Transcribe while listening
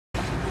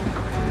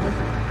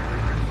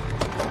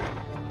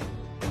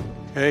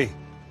Hey.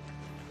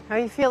 How are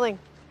you feeling?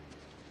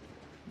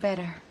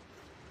 Better.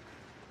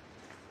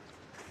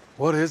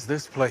 What is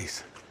this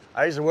place?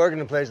 I used to work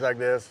in a place like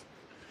this,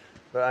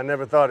 but I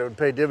never thought it would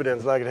pay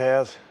dividends like it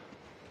has.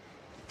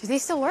 Do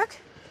these still work?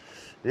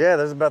 Yeah,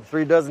 there's about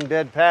 3 dozen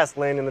dead past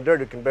laying in the dirt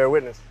who can bear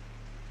witness.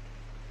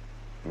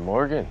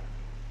 Morgan.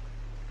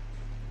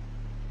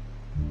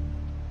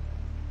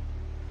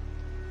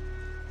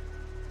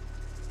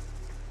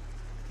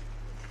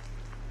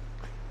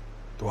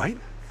 Dwight?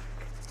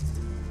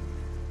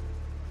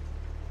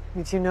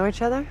 You two know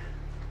each other?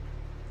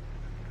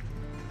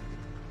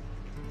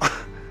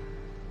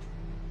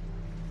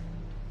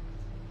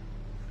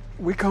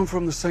 We come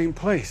from the same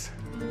place.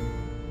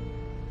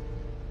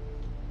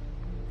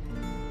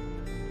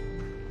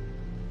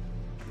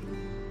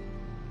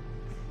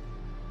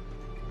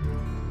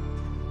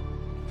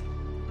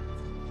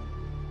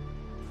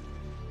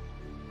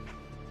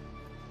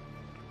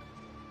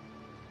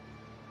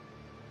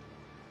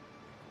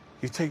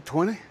 You take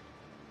 20?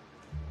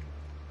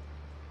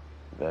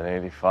 Then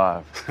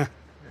 85.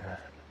 Yeah.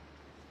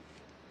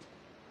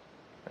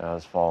 I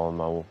was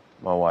following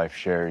my wife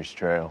Sherry's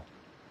trail.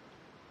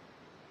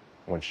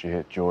 Once she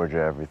hit Georgia,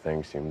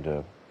 everything seemed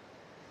to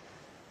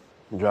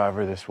drive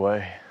her this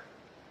way.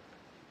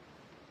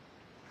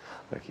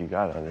 Look, you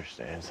gotta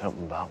understand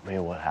something about me,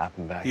 what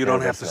happened back there. You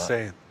don't have to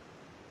say it.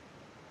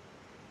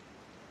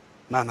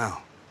 Not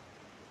now.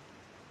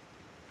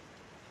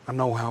 I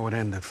know how it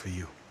ended for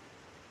you.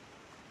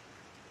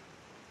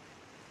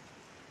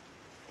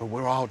 But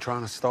we're all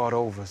trying to start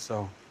over,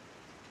 so...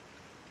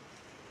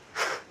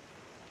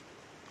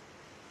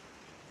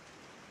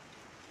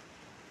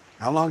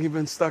 How long you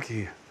been stuck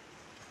here?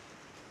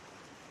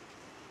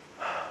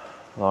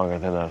 Longer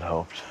than I'd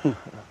hoped. Do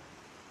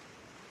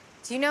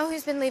you know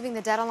who's been leaving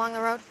the dead along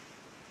the road?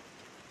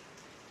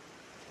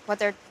 What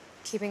they're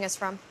keeping us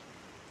from?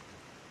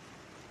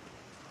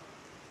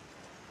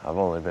 I've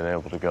only been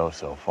able to go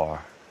so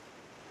far.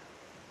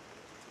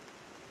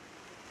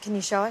 Can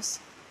you show us?